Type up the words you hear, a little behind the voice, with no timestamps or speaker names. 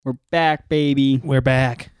We're back, baby. We're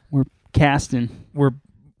back. We're casting. We're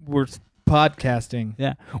podcasting.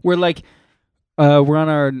 Yeah. We're like, we're on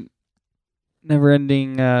our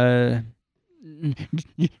never-ending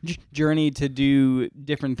journey to do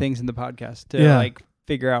different things in the podcast to like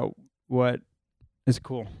figure out what is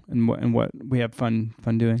cool and what we have fun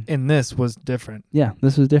doing. And this was different. Yeah,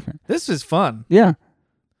 this was different. This is fun. Yeah.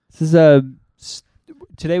 This is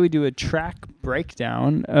today we do a track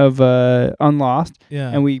breakdown of Unlost.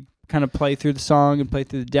 Yeah. And we kind of play through the song and play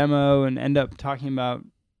through the demo and end up talking about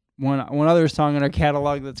one other song in our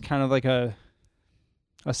catalog that's kind of like a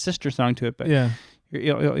sister song to it. But yeah,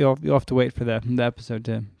 you'll have to wait for the episode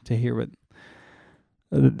to hear what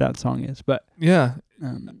that song is. But yeah,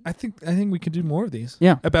 I think we could do more of these.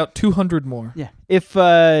 Yeah, about 200 more. Yeah, if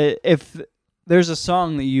there's a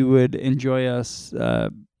song that you would enjoy us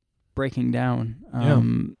breaking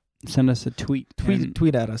down, send us a tweet.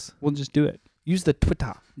 Tweet at us. We'll just do it. Use the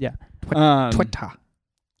Twitter. Yeah. Twitter.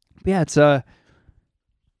 Yeah, it's I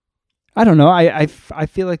don't know. I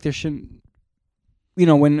feel like there shouldn't. You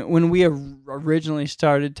know, when we originally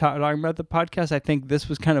started talking about the podcast, I think this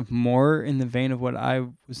was kind of more in the vein of what I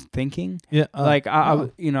was thinking. Yeah. Like I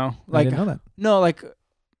you know, like I didn't know that. No, like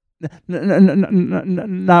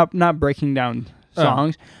not breaking down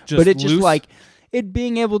songs, but it's just like it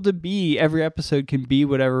being able to be every episode can be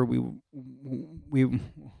whatever we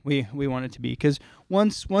want it to be. Because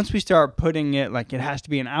once we start putting it like it has to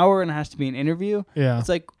be an hour and it has to be an interview, it's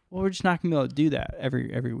like, well, we're just not gonna be able to do that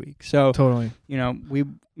every week. So totally, you know, we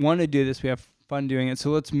want to do this. We have fun doing it, so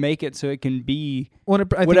let's make it so it can be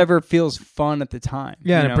I whatever feels fun at the time.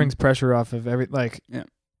 Yeah, and it brings pressure off of every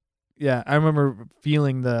Yeah, I remember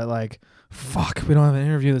feeling the like, fuck, we don't have an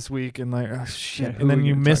interview this week, and like, oh shit, and then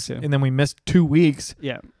and then we missed 2 weeks.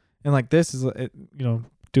 Yeah, and like this is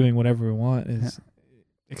doing whatever we want is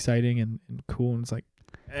exciting and cool, and it's like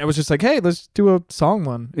it was just like, hey, let's do a song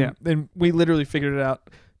one. Yeah, and we literally figured it out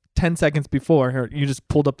 10 seconds before. You just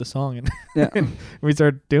pulled up the song and, and we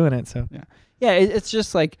started doing it. So it's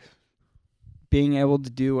just like being able to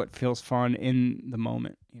do what feels fun in the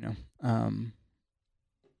moment, you know.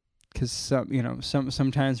 Because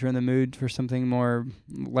sometimes we're in the mood for something more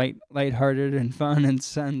lighthearted and fun, and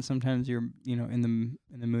sometimes you're in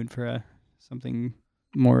the mood for something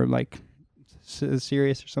more like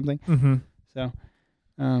serious or something. Mm-hmm. So,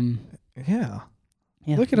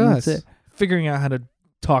 look at us figuring out how to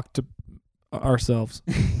talk to ourselves.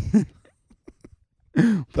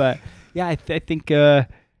 But yeah, I think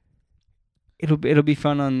it'll be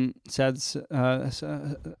fun on sad summer.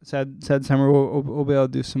 We'll be able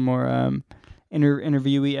to do some more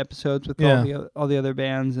interviewee episodes with all the other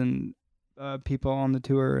bands and people on the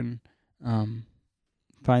tour, and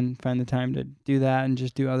find the time to do that and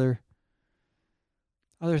just do other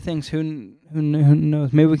things. Who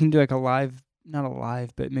knows? Maybe we can do like not a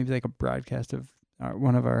live, but maybe like a broadcast of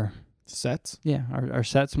one of our sets. Yeah, our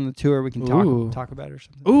sets from the tour. We can talk about it or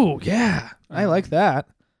something. Ooh, yeah, I like that.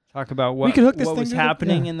 Talk about what we could hook this what thing was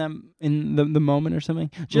happening in the moment or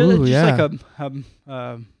something. Just like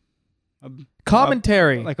a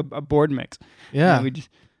commentary, like a board mix. Yeah, we just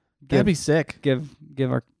that'd be sick. Give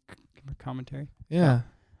our commentary. Yeah,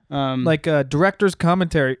 like director's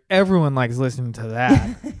commentary. Everyone likes listening to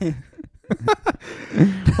that.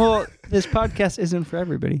 Well, this podcast isn't for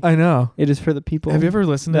everybody. I know. It is for the people. Have you ever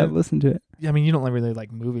listened that listen to it? I mean, you don't really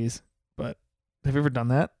like movies, but have you ever done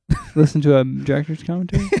that? Listen to a director's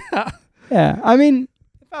commentary? Yeah. I mean,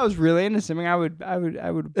 if I was really into something, I would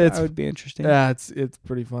be interesting. Yeah, it's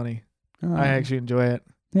pretty funny. I actually enjoy it.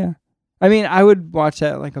 Yeah. I mean, I would watch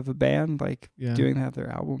that like of a band doing that their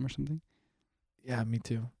album or something. Yeah, me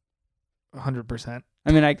too. 100%.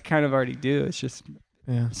 I mean, I kind of already do. It's just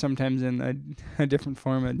sometimes in a different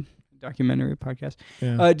form, a documentary podcast.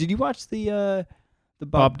 Yeah. Did you watch the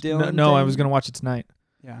Bob Dylan? No, thing? I was gonna watch it tonight.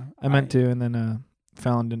 Yeah, I meant to, and then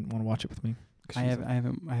Fallon didn't want to watch it with me. I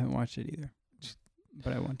haven't watched it either,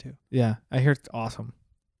 but I want to. Yeah, I hear it's awesome.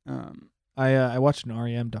 I watched an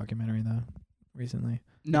REM documentary though recently.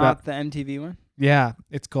 Not the MTV one. Yeah,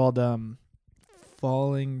 it's called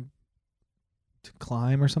Falling to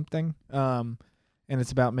Climb or something. And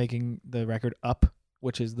it's about making the record Up,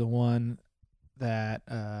 which is the one that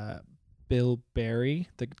Bill Berry,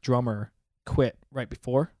 the drummer, quit right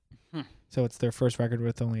before. So it's their first record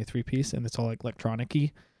with only a 3-piece, and it's all like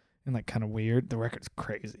electronic-y and like kind of weird. The record's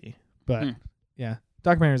crazy, but yeah,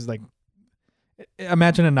 documentary is like,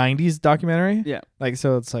 imagine a 90s documentary. Yeah, like,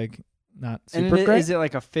 so it's like not super great. Is it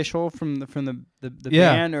like official from the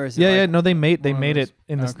band, or is it? Yeah. No, they made it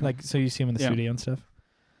in this like, so you see them in the studio and stuff.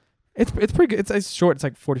 It's pretty good. It's short. It's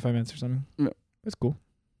like 45 minutes or something. Yeah. It's cool.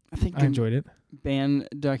 I think I enjoyed it. band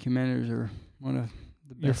documentaries are one of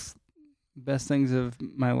the Your best things of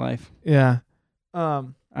my life. Yeah.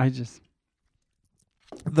 I just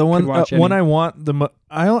The one watch one any. I want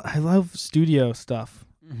I love studio stuff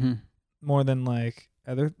mm-hmm. more than like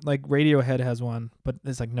other, like Radiohead has one, but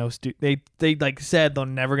it's like no they like said they're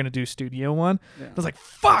never gonna do studio one. Yeah. I was like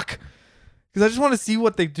fuck, because I just want to see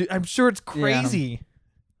what they do. I'm sure it's crazy.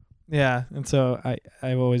 Yeah, and so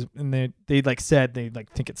I've always, and they like said they like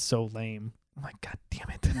think it's so lame. I'm like, god damn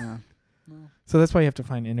it. Yeah. Well. So that's why you have to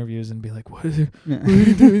find interviews and be like, what are you Yeah.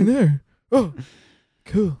 doing there? Oh,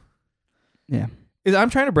 cool. Yeah. Is I'm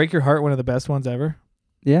Trying to Break Your Heart one of the best ones ever?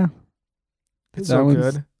 Yeah. It's That so one's-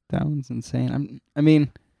 good. That one's insane. I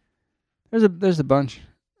mean, there's a bunch.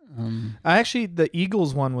 I actually, the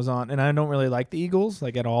Eagles one was on, and I don't really like the Eagles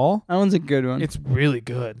like at all. That one's a good one. It's really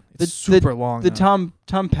good. It's The- super long. The though.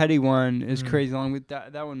 Tom Petty one is Mm. crazy long. With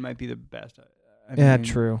that one might be the best. I Yeah, mean,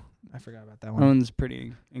 true. I forgot about that That one. one's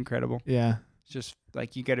pretty incredible. Yeah, It's just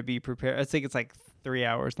like you got to be prepared. I think it's like 3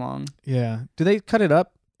 hours long. yeah. Do they cut it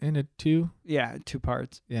up into two? Yeah, 2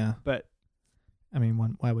 parts. Yeah, But I mean,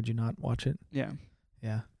 why would you not watch it? yeah,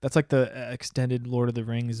 Yeah, that's like the extended Lord of the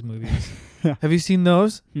Rings movies. Yeah. Have you seen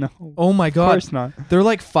those? no, Oh my of god, course not. they're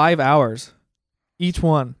like 5 hours each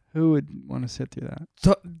one. Who would want to sit through that?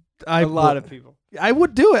 So, A lot of people. I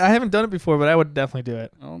would do it. I haven't done it before, but I would definitely do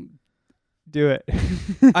it. I'll do it.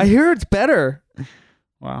 I hear it's better.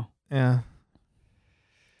 Wow. Yeah.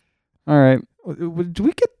 All right. Do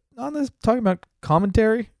we get on this talking about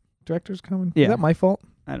commentary? Director's commentary? Yeah. Is that my fault?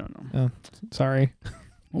 I don't know. Sorry.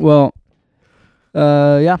 Well,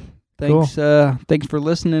 yeah. Cool. Thanks for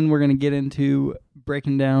listening. We're gonna get into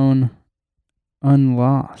breaking down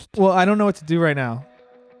Unlost. Well, I don't know what to do right now.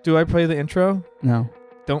 Do I play the intro? No,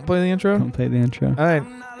 Don't play the intro? don't play the intro. All right.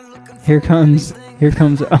 Here comes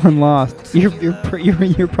Unlost. You're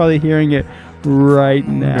probably hearing it right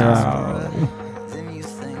now. Than you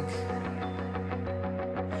think.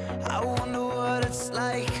 I wonder what it's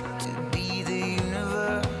like to be the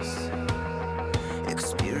universe,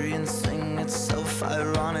 experiencing itself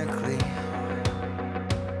ironically.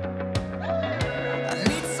 I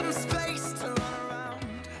need some space to run around.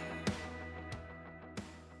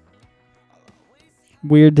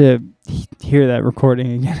 Weird to hear that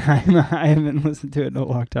recording again. I haven't listened to it in a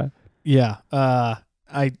long time. Yeah.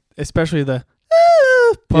 I especially the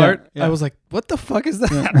part. Yeah. I was like, what the fuck is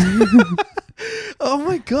that? Oh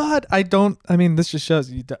my god. I mean, this just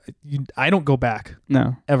shows you I don't go back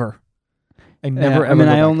No, ever. I never I ever mean,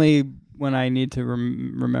 go I back. only when I need to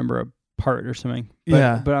remember a part or something. But,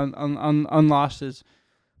 Yeah. But Unlost has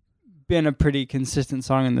been a pretty consistent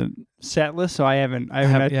song in the set list, so I haven't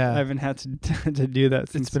had to do that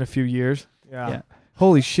since. It's been a few years. Yeah.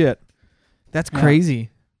 Holy shit. That's Yeah. crazy.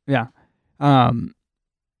 Yeah. And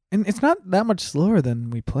it's not that much slower than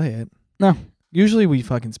we play it. No. Usually we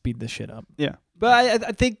fucking speed this shit up. Yeah. But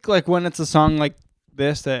I think like when it's a song like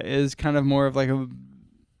this that is kind of more of like a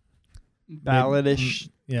balladish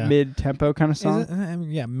Yeah. mid-tempo kind of song. Is it, I mean,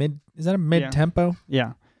 yeah, is that a mid tempo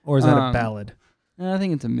Yeah. or is that a Um, ballad? I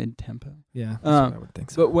think it's a mid-tempo. Yeah, that's what I would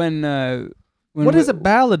think so. But when What is a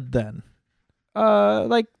ballad then?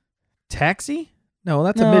 like Taxi? No,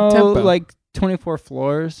 that's no, a mid tempo. like 24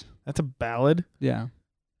 Floors. That's a ballad. Yeah.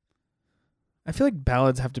 I feel like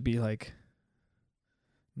ballads have to be like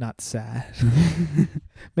not sad.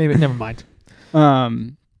 Maybe never mind.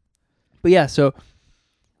 But yeah, so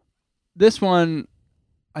this one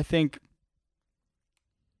I think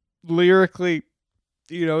lyrically,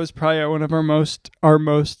 is probably one of our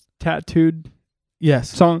most tattooed Yes.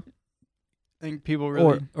 song. I think people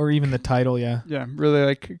really or even the title, yeah. really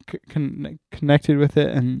like connected with it,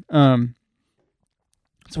 and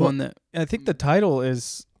it's Well, one that I think the title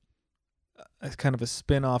is kind of a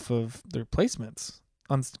spin off of the Replacements,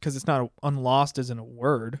 because it's not unlost isn't a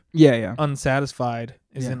word. yeah Unsatisfied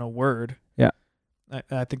Yeah. isn't a word. Yeah.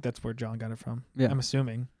 I think that's where John got it from. Yeah. I'm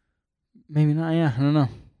assuming. maybe not. Yeah, I don't know.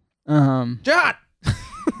 John.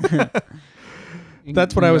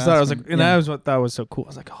 That's what I always thought. I was like, and yeah. that was what that was so cool. I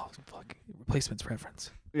was like, oh, fuck, Replacements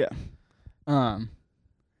reference. That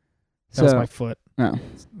was my foot. No.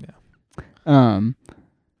 Yeah.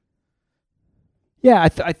 Yeah, I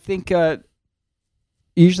think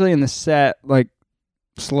usually in the set, like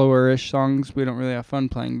slower-ish songs, we don't really have fun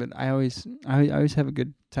playing, but I always have a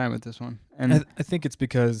good time with this one, and I think it's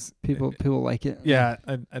because people like it. yeah,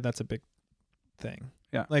 that's a big thing.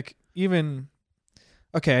 Yeah. Like even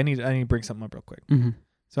okay, I need to bring something up real quick. Mm-hmm.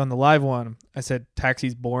 So on the live one, I said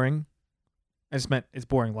Taxi's boring. I just meant it's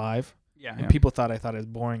boring live. Yeah, And people thought I thought it was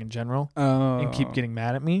boring in general and keep getting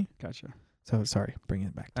mad at me. gotcha. So sorry, bring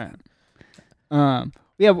it back. All right.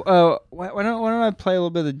 Yeah. Why don't I play a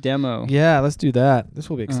little bit of the demo? Yeah, let's do that. This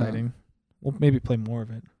will be exciting. We'll maybe play more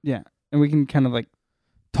of it. Yeah, and we can kind of like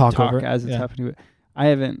Talk talk over it. as it's Yeah. happening. But I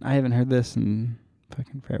haven't heard this in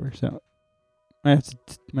fucking forever, so might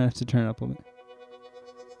have to turn it up a little bit.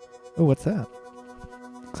 Oh, what's that?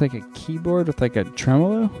 Looks like a keyboard with like a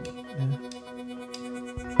tremolo. Yeah.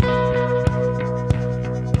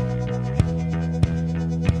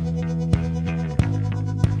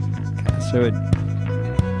 So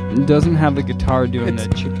it doesn't have the guitar doing the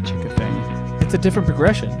chicka chicka thing. It's a different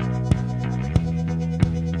progression.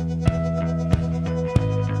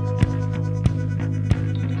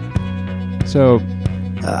 So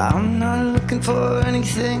I'm not looking for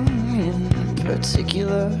anything in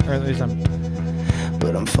particular, Or at least I'm.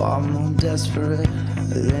 but I'm far more desperate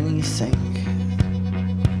than you think.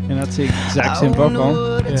 and that's the exact same I wonder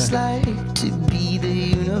vocal. what it's Yeah. like to be the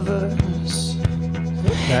universe,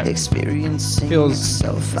 That experiencing feels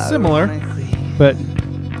yourself similar. ironically. But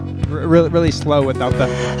really slow without the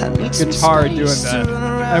I need some guitar space doing to that. run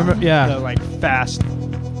I around. remember, yeah, the like fast.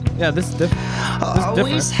 yeah. This is different. I different.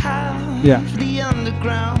 always have Yeah. the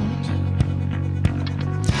underground.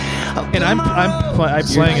 And I'm You're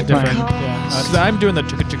playing it different. playing. Yeah, 'cause I'm doing the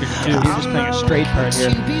chicka chicka too. You're just playing a straight part here.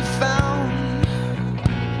 To be found.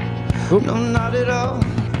 Oop. No, not at all.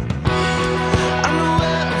 I'm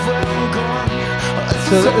aware of where I'm going.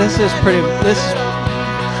 So this is pretty. This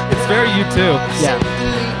It's very you too. yeah.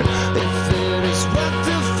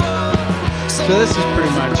 So this is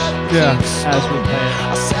pretty much Yeah. as we play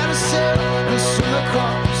it.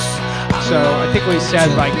 So I think we said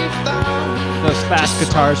like those fast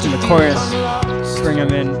guitars in the chorus, bring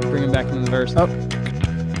them back into the verse. Oh.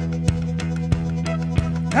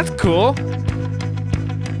 That's cool.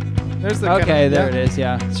 There's the Okay, there it is.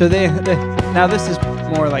 Yeah. So they now this is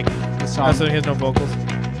more like the Oh, song, so he has no vocals.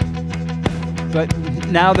 but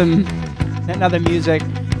now the music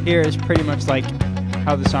here is pretty much like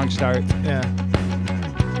how the song starts, Yeah.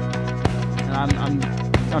 and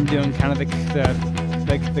I'm doing kind of the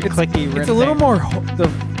clicky rhythm. It's a little thing. more. The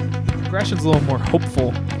progression's a little more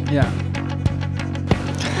hopeful. Yeah.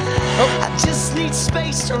 I just need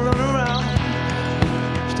space to run around.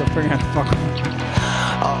 Still figuring out the fuck.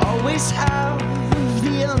 I always have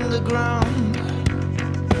the underground.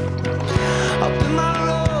 I'll be my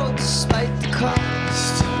road despite the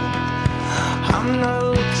cost. I'm not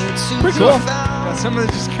looking too Pretty cool. profound. Some of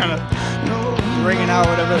it just kind of No, ringing out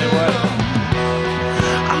whatever they want.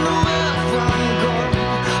 I'm aware of where I'm going.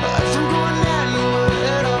 If I'm going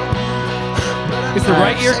anywhere at all. But I'm Is the not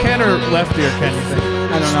right ear Ken or left ear Ken? You think?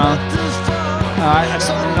 I don't know. I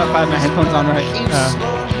don't know if I have my headphones on right.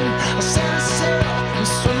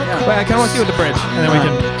 But I kind of want to see with the bridge, and then we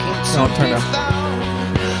can. No, I'll turn down.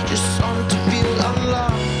 Just want to feel I'm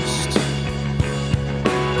lost.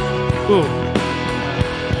 Ooh.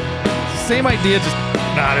 Same idea, just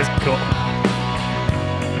not as cool.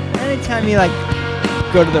 Anytime you like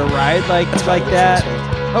go to the right like that.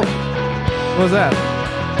 Oh, what was that?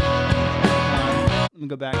 Let me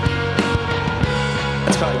go back.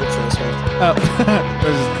 That's probably good for this one. Oh,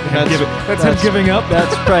 that's him giving up.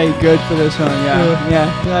 That's probably good for this one.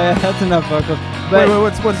 Yeah. That's enough vocals. But Wait,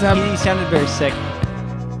 what's happening? he sounded very sick.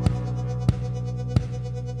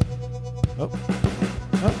 Oh,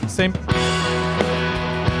 same.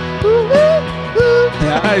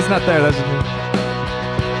 Yeah. He's not there. That's just me.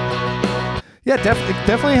 Yeah,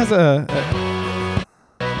 definitely has a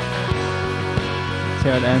See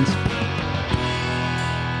how it ends.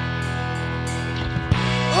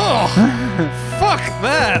 Oh, fuck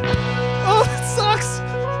that! Oh, that sucks.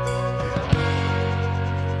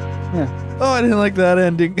 Yeah. Oh, I didn't like that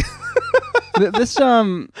ending. This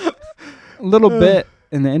little bit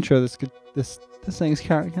in the intro. This thing's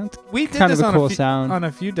kind of We did kind this of a on cool a few, sound. on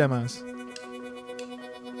a few demos.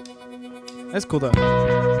 That's cool though.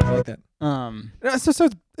 I like that. So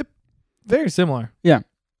it's very similar. Yeah.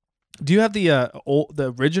 Do you have the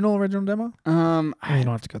original demo? You don't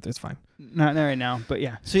have to go through. It's fine. Not right now, but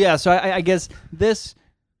yeah. So I guess this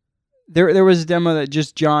there was a demo that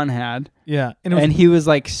just John had, Yeah, and he was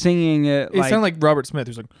like singing it. it sounded like Robert Smith. He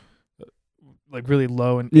was like really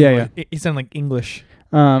low and Yeah. He sounded like English.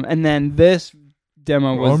 And then this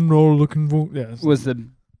demo I'm not looking for. Yeah. was the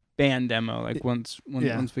band demo. Like once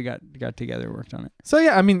Yeah. we got together, worked on it. So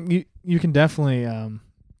yeah, I mean, you can definitely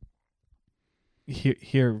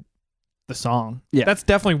hear the song. Yeah. That's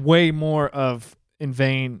definitely way more of in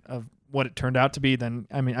vein of what it turned out to be than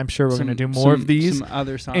I'm sure we're gonna do more of these, some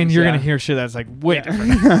other songs, and you're yeah. gonna hear shit that's like way Yeah.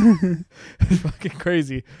 different. It's fucking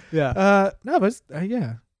crazy. Yeah. No, but it's,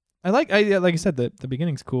 like I said, the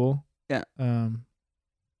beginning's cool. Yeah.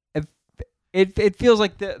 it feels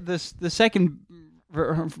like the second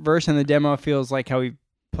verse in the demo feels like how we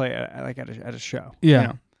play at a show. Yeah, you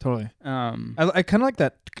know? totally. Um, I kind of like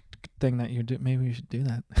that thing that you do. Maybe we should do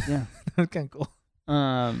that. yeah. That's kind of cool.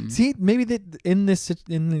 Um, See, maybe that in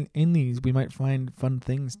these we might find fun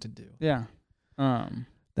things to do. yeah.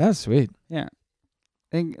 That's sweet. I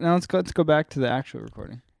think now let's go back to the actual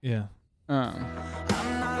recording. Yeah. Um,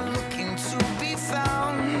 I'm not looking to be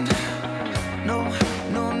found. No,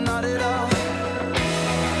 no, not at all.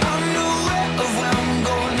 I'm nowhere of where I'm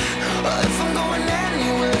going, or if I'm going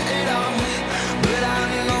anywhere at all. But I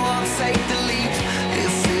know I'll take the leap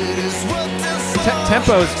if it is worth the fall.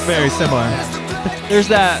 Tempo's very similar. there's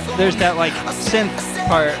that like synth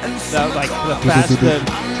part that like the fast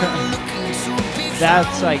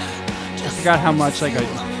that's like I forgot how much like a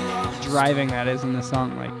driving that is in the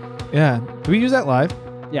song. Like Yeah. Do we use that live?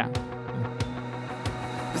 yeah,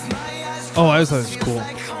 Oh, I always thought it was cool.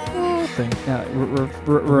 Thing. yeah,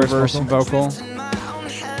 reverse vocal. So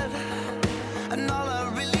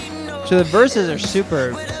the verses are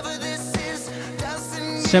super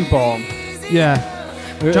simple. Yeah.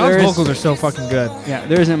 There John's is- vocals are so fucking good. Yeah,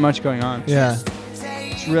 there isn't much going on. Yeah.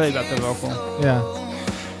 It's really about the vocal. Yeah.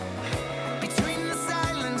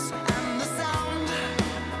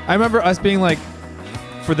 I remember us being like,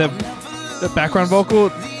 for the background vocal,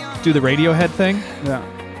 do the Radiohead thing Yeah.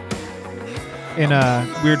 in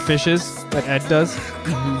Weird Fishes that Ed does.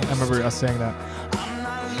 I remember us saying that.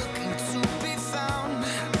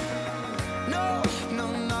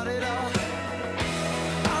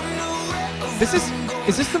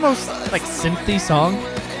 Is this the most like synthy song?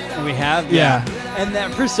 We have. Yeah. And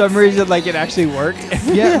that for some reason, like it actually worked.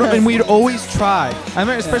 Yeah, no, and we'd always try. I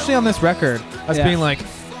remember, especially on this record, us Yeah. being like,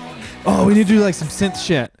 "Oh, we need to do like some synth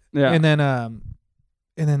shit." Yeah. And then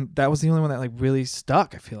that was the only one that like really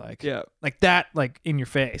stuck. I feel like, Yeah. like that, like in your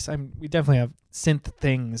face. We definitely have synth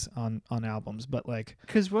things on albums, but like,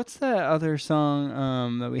 Because what's that other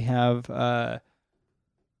song that we have?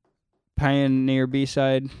 Pioneer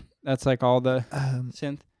B-side. That's like all the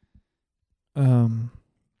synth.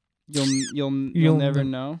 You'll never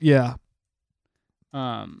know. Yeah.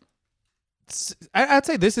 Um. I'd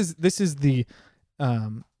say this is the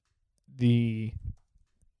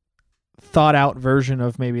thought out version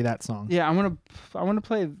of maybe that song. Yeah, I want to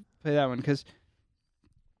play that one because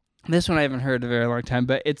this one I haven't heard in a very long time.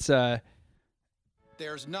 But it's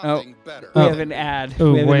There's nothing better. we Oh. have an ad.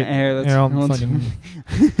 Oh, we have wait. an ad. Here, I'll Hold on.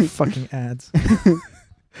 fucking ads.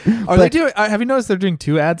 Are they doing? Have you noticed they're doing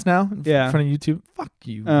 2 ads now in Yeah. front of YouTube? Fuck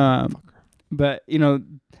you. But you know,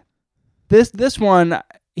 this one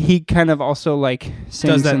he kind of also like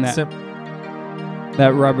sings Does in that?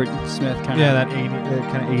 that Robert Smith kind Yeah, of. that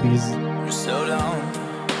kind of 80s. Slow down.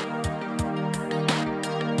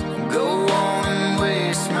 Go on and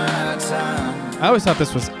waste my time. I always thought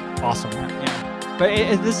this was awesome. Yeah. But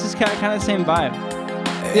this is kind of the same vibe.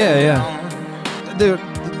 Yeah. They're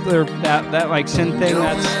That like synth thing.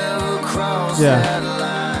 That's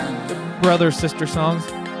brother sister songs.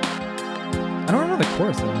 I don't remember the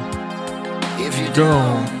chorus though. If you Go.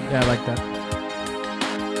 don't, Yeah, I like that.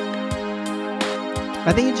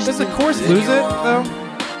 I think it just Does the chorus lose it though,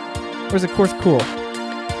 or is the chorus cool?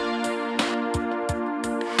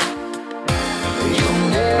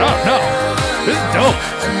 Oh no, this is dope.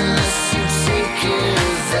 unless you take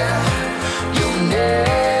it there, you'll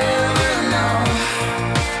never know.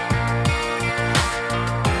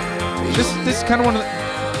 This is kind of one of the,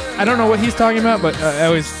 I don't know what he's talking about, but I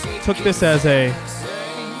always took this as a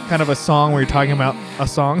kind of a song where you're talking about a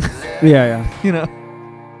song, Yeah. you know?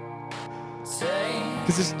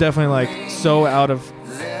 Because this is definitely like so out of,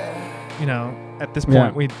 you know, at this point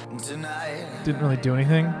Yeah. we Tonight, didn't really do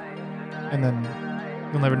anything, and then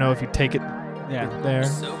you'll never know if you take it Yeah. there.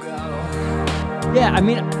 so go. Yeah. I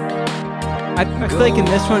mean, I feel like in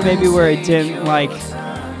this one maybe where it didn't like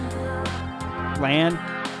land.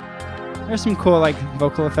 There's some cool like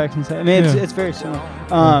vocal effects and stuff. I mean, Yeah. it's very similar.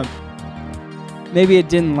 Maybe it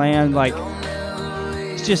didn't land like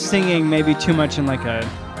it's just singing maybe too much in like a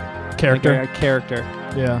Character. like a character.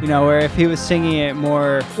 Yeah. You know, where if he was singing it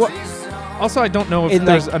more. Well, also, I don't know if In,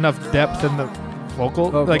 there's like- enough depth in the vocal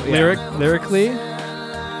like yeah. lyrically,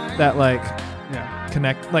 that Yeah.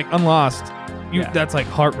 connect, like Unlost. You Yeah. That's like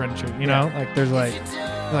heart wrenching. You know, like there's like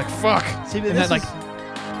fuck. See, but And this that, like,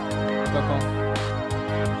 is vocal.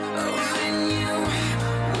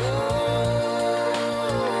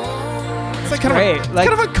 It's like kind great. of a, Like-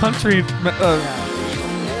 kind of a country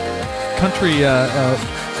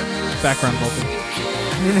background vocal. I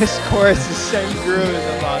mean, this chorus is the same groove as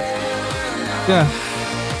the Lost. Yeah.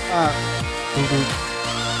 Uh,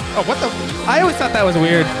 Oh, what the? I always thought that was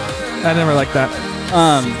weird. I never liked that.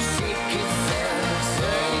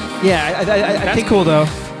 Yeah, I That's think cool though,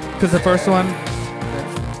 because the first one,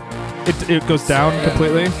 it goes down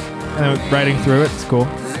completely, and then riding through it's cool.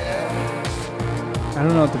 I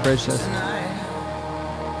don't know what the bridge says.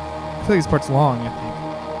 I feel like this part's long. I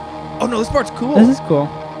think. Oh no, this part's cool. This is cool.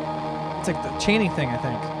 It's like the chaining thing, I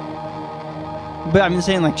think. But I'm just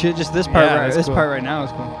saying, like, just this part. Yeah, Right, that's this cool. part right now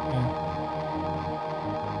is cool. Yeah.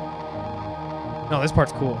 No, this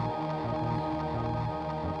part's cool.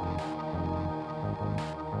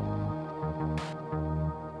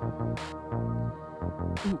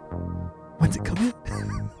 Ooh. When's it coming?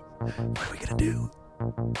 What are we gonna do?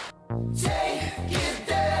 Take it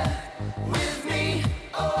there with me,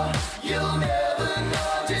 or you'll never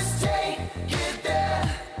know. Just take it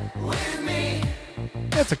there with me.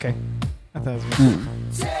 That's okay. I thought it was good.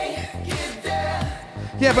 Take it there.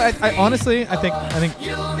 Yeah, but I honestly, I think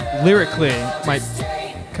lyrically might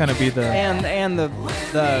kind of be the. And the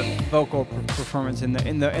vocal performance in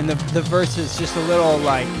the verses just a little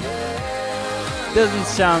like doesn't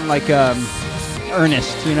sound like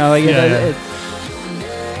earnest, you know, like Yeah.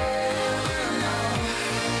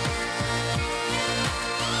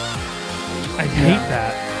 I hate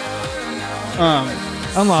that.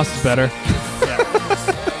 Unlost is better.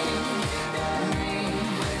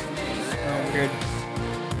 Weird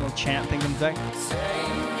little chant thing comes back.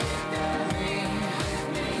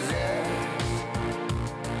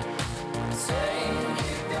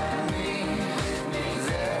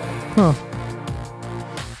 Huh.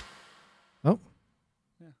 Oh.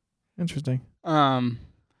 Yeah. Interesting.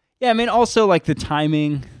 Yeah, I mean, also like the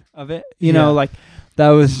timing of it, you Yeah. know, like that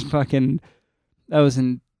was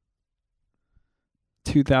in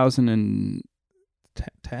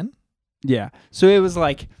 2010. Yeah. So it was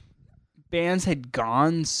like bands had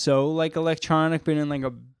gone so like electronic, but in like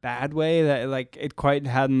a bad way that like it quite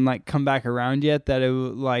hadn't like come back around yet. That it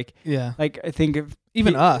was like Yeah. I think if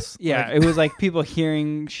Even us. yeah, like- it was like people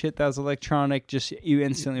hearing shit that was electronic, just you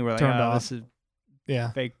instantly were like, Turned oh, off. this is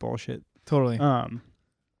Yeah. fake bullshit. Totally.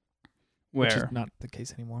 Which Where is not the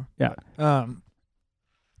case anymore. Yeah. But,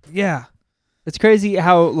 yeah. it's crazy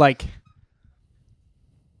how like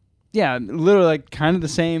yeah, literally like kind of the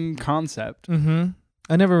same concept, Mm-hmm.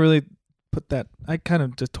 I never really put that. I kind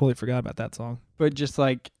of just totally forgot about that song. but just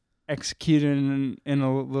like executed in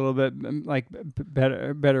a little bit like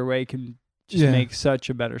better way can just Yeah. make such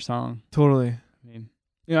a better song. Totally. I mean,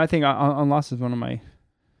 you know, I think Unlost is one of my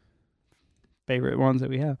favorite ones that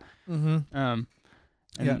we have. Mm-hmm. And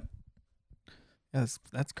Yeah. Yeah,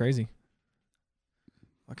 that's crazy.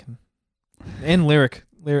 Fucking and lyric.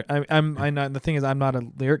 I'm not. The thing is, I'm not a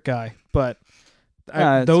lyric guy, but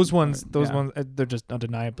It's those ones, yeah. they're just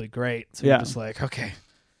undeniably great. So Yeah. you're just like, okay,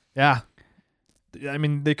 yeah. I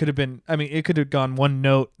mean, they could have been. I mean, it could have gone one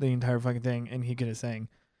note the entire fucking thing, and he could have sang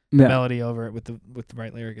the Yeah. melody over it with the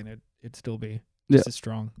right lyric, and it'd still be just as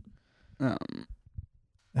strong.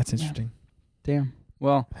 That's interesting. Damn.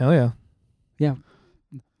 Well, Hell yeah.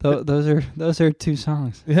 those are two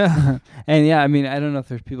songs. Yeah. And yeah, I mean, I don't know if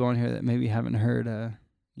there's people on here that maybe haven't heard.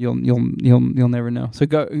 You'll never know. So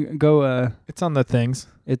go. It's on the things.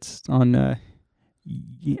 It's on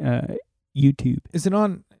YouTube. Is it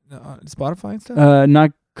on Spotify and stuff?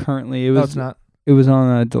 Not currently. It No, was. it's not. It was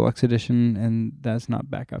on a deluxe edition, and that's not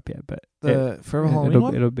back up yet. But The Forever Halloween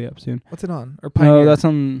one? it'll be up soon. What's it on? Or Pioneer? No, that's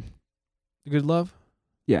on. Good Love?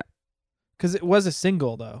 Yeah. Because it was a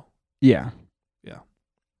single, though. Yeah. Yeah.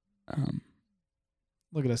 Look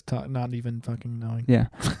Look at us not even fucking knowing. Yeah,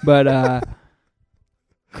 but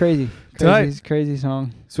crazy Tight. crazy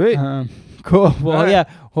song. Sweet. Cool. Well, All right. yeah,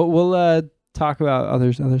 we'll talk about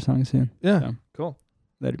other songs soon. Yeah. So. Cool.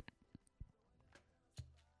 Later.